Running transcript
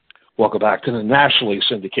Welcome back to the nationally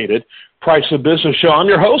syndicated Price of Business Show. I'm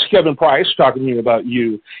your host, Kevin Price, talking to you about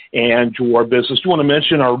you and your business. I want to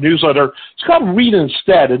mention our newsletter. It's called Read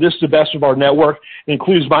Instead. It is the best of our network. It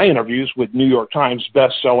includes my interviews with New York Times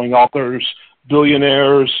best-selling authors,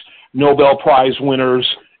 billionaires, Nobel Prize winners,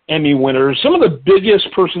 Emmy winners, some of the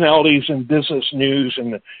biggest personalities in business news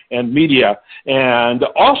and media, and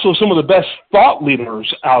also some of the best thought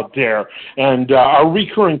leaders out there. And our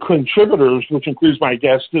recurring contributors, which includes my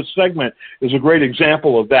guest, this segment is a great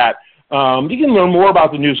example of that. You can learn more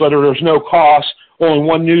about the newsletter. There's no cost. Only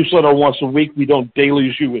one newsletter once a week. We don't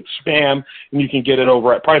deluge you with spam, and you can get it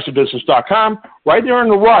over at priceofbusiness.com. Right there on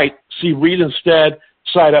the right, see Read Instead,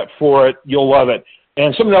 sign up for it. You'll love it.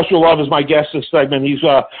 And something else you'll love is my guest this segment. He's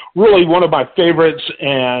really one of my favorites,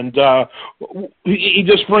 and he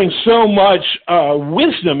just brings so much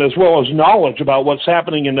wisdom as well as knowledge about what's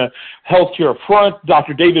happening in the healthcare front.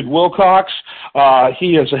 Dr. David Wilcox,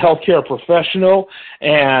 he is a healthcare professional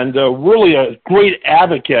and really a great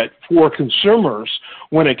advocate for consumers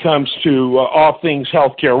when it comes to all things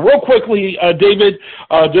healthcare. Real quickly, David,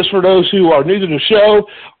 just for those who are new to the show,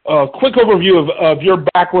 a quick overview of your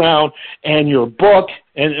background and your book,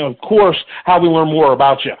 and, of course, how we learn more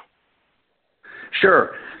about you.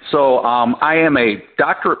 Sure. So I am a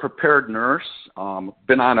doctorate-prepared nurse.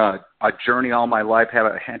 Been on a journey all my life, have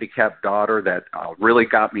a handicapped daughter that really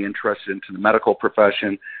got me interested into the medical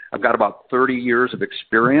profession. I've got about 30 years of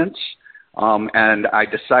experience, and I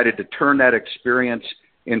decided to turn that experience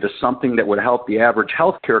into something that would help the average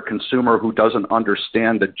healthcare consumer who doesn't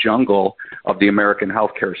understand the jungle of the American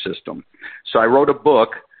healthcare system. So I wrote a book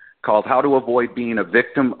called How to Avoid Being a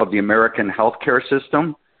Victim of the American Healthcare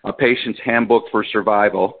System, A Patient's Handbook for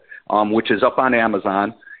Survival, which is up on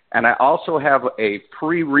Amazon. And I also have a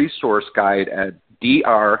free resource guide at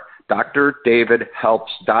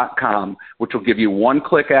drdavidhelps.com, which will give you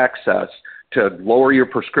one-click access to lower your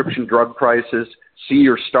prescription drug prices, see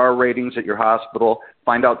your star ratings at your hospital,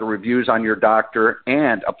 find out the reviews on your doctor,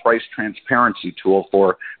 and a price transparency tool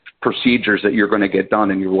for procedures that you're going to get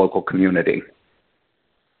done in your local community.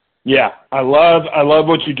 Yeah, I love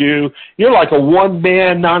what you do. You're like a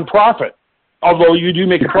one-man nonprofit, although you do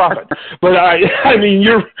make a profit. But I mean,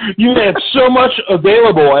 you have so much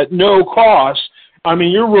available at no cost. I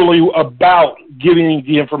mean, you're really about giving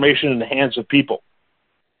the information in the hands of people.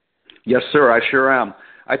 Yes, sir, I sure am.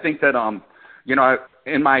 I think that,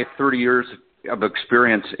 in my 30 years of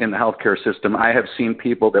experience in the healthcare system, I have seen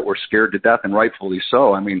people that were scared to death, and rightfully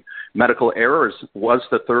so. I mean, medical errors was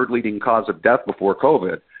the third leading cause of death before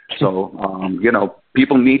COVID. So,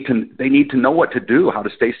 people need to know what to do, how to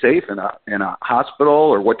stay safe in a hospital,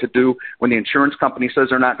 or what to do when the insurance company says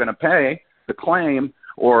they're not going to pay the claim,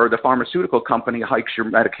 or the pharmaceutical company hikes your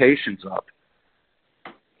medications up.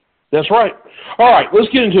 That's right. All right, let's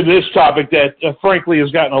get into this topic that, frankly, has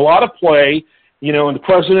gotten a lot of play. And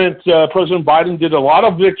President Biden did a lot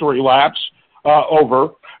of victory laps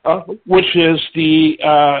over, which is the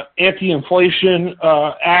Anti-Inflation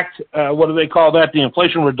Act. What do they call that? The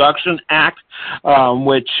Inflation Reduction Act,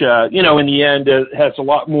 which, in the end, has a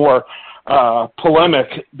lot more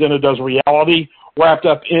polemic than it does reality wrapped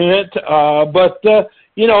up in it. But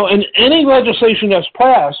in any legislation that's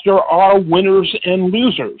passed, there are winners and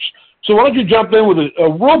losers. So why don't you jump in with a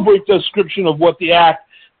real brief description of what the act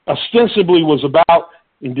ostensibly was about,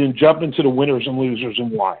 and then jump into the winners and losers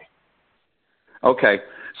and why. Okay.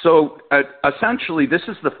 So essentially, this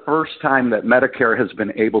is the first time that Medicare has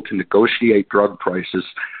been able to negotiate drug prices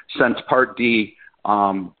since Part D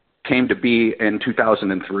came to be in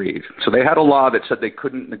 2003. So they had a law that said they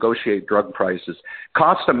couldn't negotiate drug prices.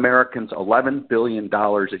 Cost Americans $11 billion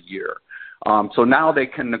a year. So now they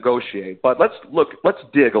can negotiate. But let's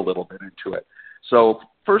dig a little bit into it. So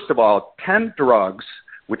first of all, 10 drugs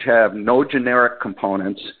which have no generic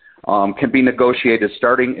components can be negotiated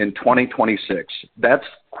starting in 2026. That's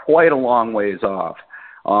quite a long ways off.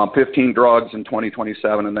 15 drugs in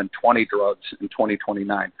 2027 and then 20 drugs in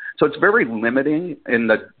 2029. So it's very limiting in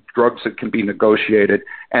the drugs that can be negotiated,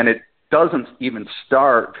 and it doesn't even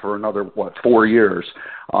start for another, 4 years.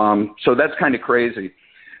 So that's kind of crazy.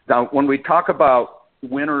 Now, when we talk about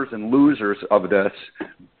winners and losers of this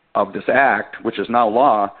act, which is now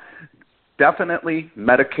law, definitely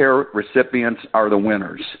Medicare recipients are the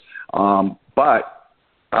winners. And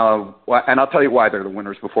I'll tell you why they're the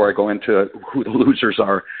winners before I go into who the losers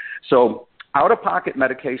are. So out-of-pocket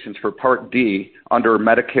medications for Part D under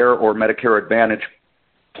Medicare or Medicare Advantage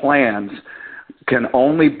plans can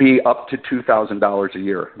only be up to $2,000 a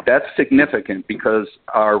year. That's significant because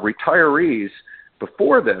our retirees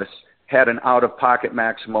before this had an out-of-pocket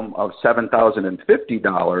maximum of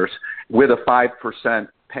 $7,050 with a 5%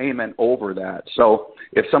 payment over that. So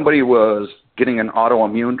if somebody was getting an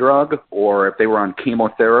autoimmune drug or if they were on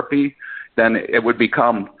chemotherapy, then it would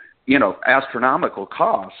become, astronomical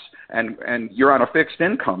costs, and you're on a fixed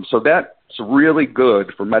income. So that's really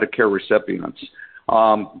good for Medicare recipients.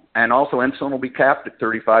 And also insulin will be capped at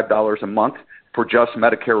 $35 a month for just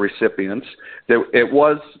Medicare recipients. There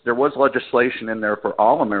was legislation in there for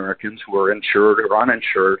all Americans who are insured or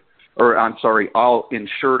uninsured, all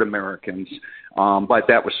insured Americans, but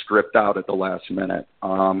that was stripped out at the last minute.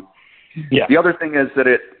 The other thing is that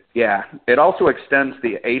it also extends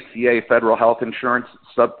the ACA federal health insurance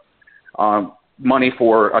money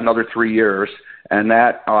for another 3 years, and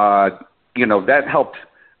that that helped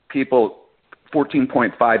people.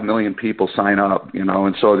 14.5 million people sign up,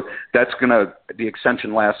 and so the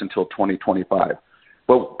extension lasts until 2025.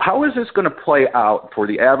 But how is this going to play out for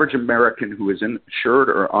the average American who is insured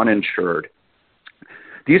or uninsured?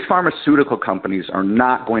 These pharmaceutical companies are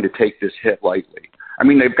not going to take this hit lightly. I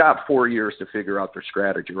mean, they've got 4 years to figure out their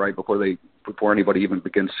strategy, right, before anybody even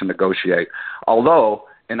begins to negotiate. Although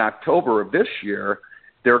in October of this year,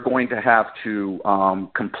 they're going to have to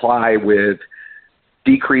comply with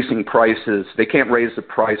decreasing prices. They can't raise the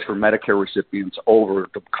price for Medicare recipients over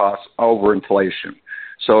the cost, over inflation.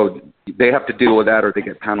 So they have to deal with that or they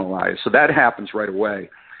get penalized. So that happens right away.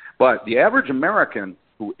 But the average American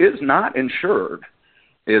who is not insured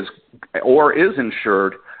is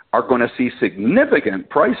insured are going to see significant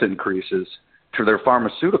price increases to their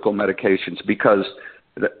pharmaceutical medications because,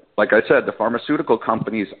 like I said, the pharmaceutical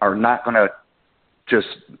companies are not going to just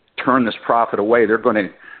turn this profit away. They want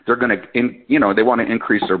to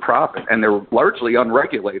increase their profit, and they're largely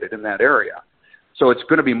unregulated in that area. So it's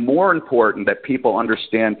going to be more important that people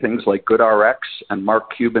understand things like GoodRx and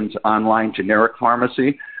Mark Cuban's online generic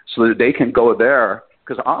pharmacy so that they can go there,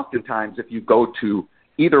 because oftentimes if you go to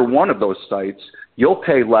either one of those sites, you'll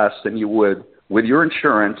pay less than you would with your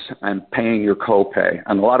insurance and paying your copay.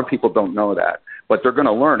 And a lot of people don't know that, but they're going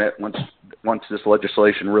to learn it once this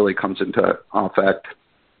legislation really comes into effect.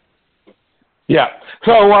 Yeah.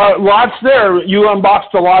 So lots there. You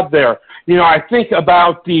unboxed a lot there. I think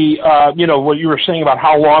about the, what you were saying about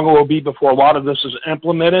how long it will be before a lot of this is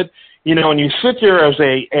implemented. And you sit there as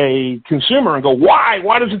a consumer and go, why?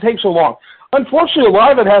 Why does it take so long? Unfortunately, a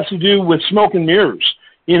lot of it has to do with smoke and mirrors,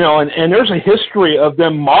 and there's a history of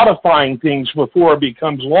them modifying things before it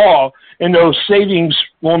becomes law, and those savings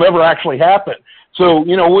will never actually happen. So,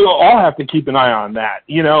 we'll all have to keep an eye on that,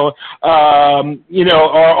 or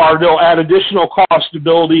they'll add additional cost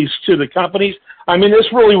abilities to the companies. I mean,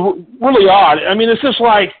 it's really, really odd. I mean, it's just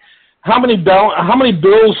like how many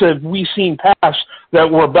bills have we seen pass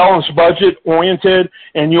that were balanced budget oriented,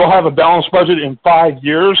 and you'll have a balanced budget in 5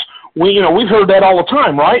 years? We've heard that all the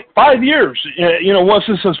time, right? 5 years, once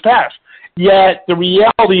this has passed. Yet the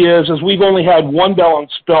reality is we've only had one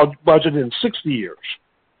balanced budget in 60 years.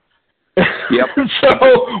 Yep. So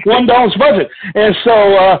one balanced budget. And so,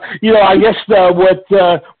 I guess what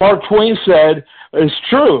Mark Twain said is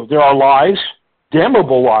true. There are lies,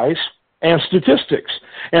 damnable lies, and statistics.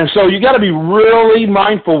 And so you got to be really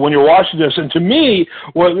mindful when you're watching this. And to me,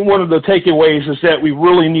 one of the takeaways is that we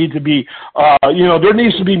really need to be, there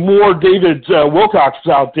needs to be more David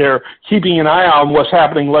Wilcoxes out there keeping an eye on what's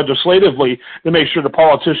happening legislatively to make sure the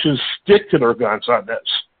politicians stick to their guns on this.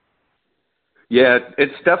 Yeah,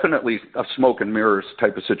 it's definitely a smoke and mirrors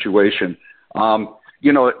type of situation.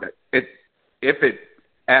 If it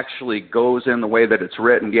actually goes in the way that it's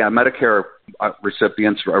written, Medicare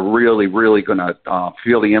recipients are really, really going to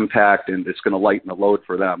feel the impact, and it's going to lighten the load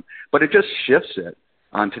for them. But it just shifts it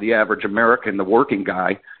onto the average American, the working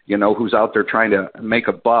guy, who's out there trying to make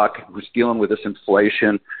a buck, who's dealing with this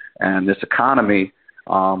inflation and this economy,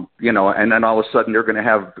 and then all of a sudden they're going to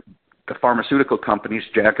have the pharmaceutical companies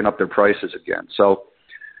jacking up their prices again. So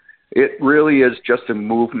it really is just a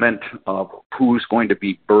movement of who's going to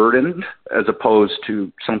be burdened as opposed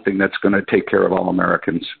to something that's going to take care of all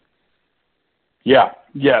Americans. Yeah.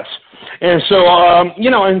 Yes. And so,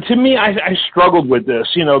 and to me, I struggled with this,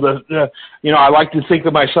 I like to think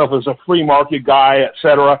of myself as a free market guy, et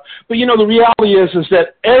cetera. But, the reality is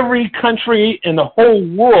that every country in the whole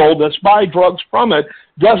world that's buy drugs from it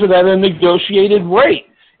does it at a negotiated rate.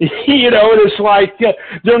 It's like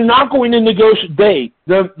they're not going to negotiate.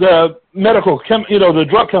 The medical, the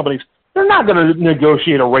drug companies, they're not going to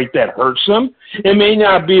negotiate a rate that hurts them. It may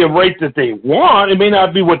not be a rate that they want. It may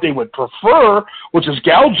not be what they would prefer, which is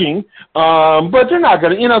gouging. But they're not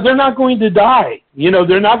going to, they're not going to die.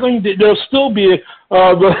 They're not going to, they'll still be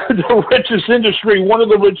the richest industry, one of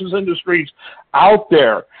the richest industries out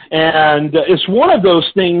there. And it's one of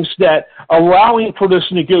those things that allowing for this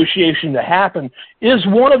negotiation to happen is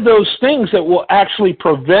one of those things that will actually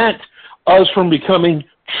prevent us from becoming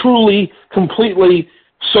truly, completely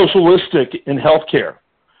socialistic in healthcare.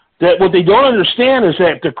 That what they don't understand is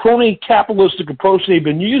that the crony capitalistic approach they've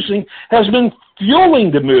been using has been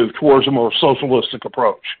fueling the move towards a more socialistic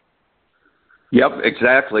approach. Yep,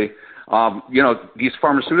 exactly. These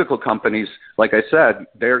pharmaceutical companies, like I said,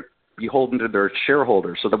 they're beholden to their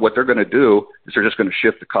shareholders. So that what they're going to do is they're just going to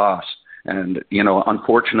shift the cost. And,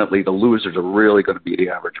 unfortunately, the losers are really going to be the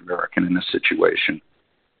average American in this situation.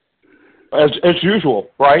 As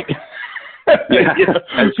usual, right? Yeah,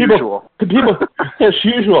 as usual. People, as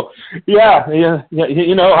usual. Yeah. I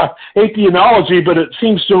hate the analogy, but it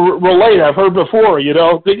seems to relate. I've heard before.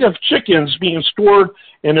 They have chickens being stored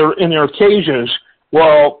in their cages.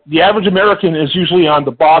 Well, the average American is usually on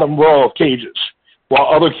the bottom row of cages, while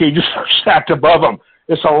other cages are stacked above them.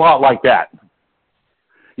 It's a lot like that.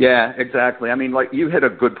 Yeah, exactly. I mean, like you hit a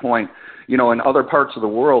good point. In other parts of the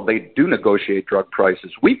world, they do negotiate drug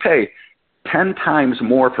prices. We pay 10 times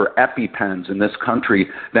more for EpiPens in this country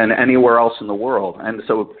than anywhere else in the world. And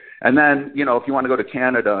then, if you want to go to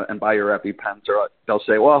Canada and buy your EpiPens, they'll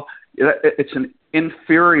say, well, it's an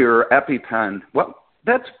inferior EpiPen. Well,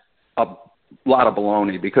 that's a lot of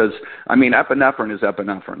baloney because, epinephrine is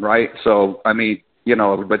epinephrine, right? So,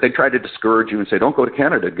 but they try to discourage you and say, don't go to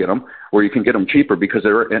Canada to get them, where you can get them cheaper because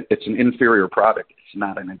it's an inferior product. It's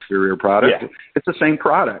not an inferior product. Yeah. It's the same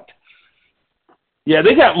product. Yeah,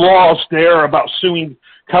 they got laws there about suing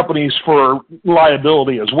companies for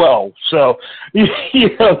liability as well. So,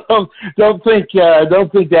 don't think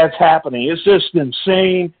that's happening. It's just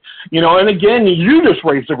insane. And again, you just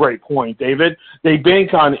raised a great point, David. They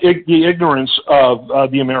bank on the ignorance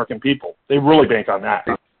of the American people. They really bank on that.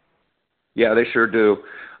 Yeah, they sure do.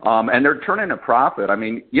 And they're turning a profit.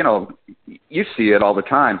 You see it all the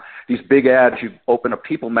time. These big ads, you open a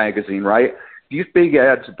People magazine, right? These big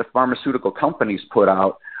ads that the pharmaceutical companies put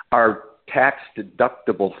out are tax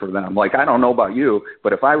deductible for them. Like, I don't know about you,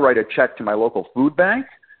 but if I write a check to my local food bank,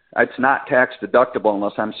 it's not tax deductible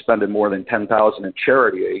unless I'm spending more than $10,000 in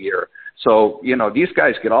charity a year. So, these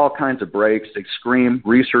guys get all kinds of breaks. They scream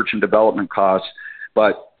research and development costs,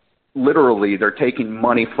 but literally they're taking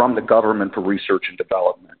money from the government for research and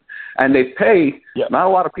development. And they pay, not a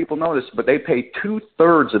lot of people know this, but they pay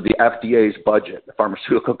 2/3 of the FDA's budget, the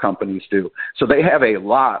pharmaceutical companies do. So they have a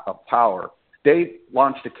lot of power. They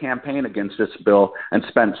launched a campaign against this bill and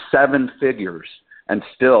spent 7 figures and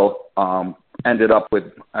still ended up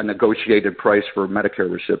with a negotiated price for Medicare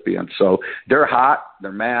recipients. So they're hot,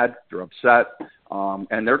 they're mad, they're upset,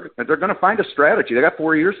 and they're going to find a strategy. They got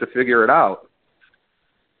 4 years to figure it out.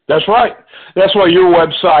 That's right. That's why your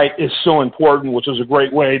website is so important, which is a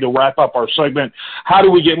great way to wrap up our segment. How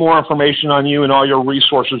do we get more information on you and all your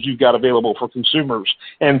resources you've got available for consumers?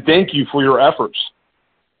 And thank you for your efforts.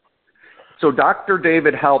 So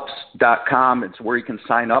drdavidhelps.com, it's where you can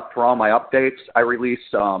sign up for all my updates. I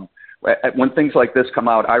release, when things like this come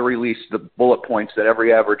out, I release the bullet points that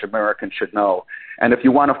every average American should know. And if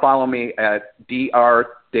you want to follow me at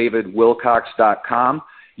drdavidwilcox.com,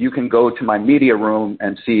 you can go to my media room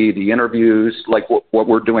and see the interviews, like what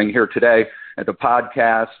we're doing here today, and the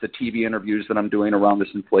podcast, the TV interviews that I'm doing around this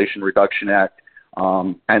Inflation Reduction Act.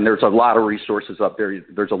 And there's a lot of resources up there.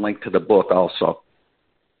 There's a link to the book also.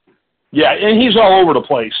 Yeah, and he's all over the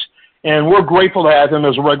place. And we're grateful to have him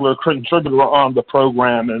as a regular contributor on the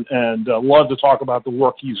program and love to talk about the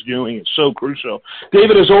work he's doing. It's so crucial.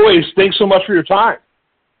 David, as always, thanks so much for your time.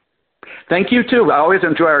 Thank you, too. I always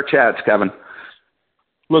enjoy our chats, Kevin.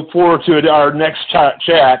 Look forward to our next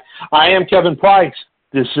chat. I am Kevin Price.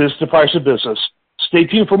 This is The Price of Business. Stay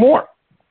tuned for more.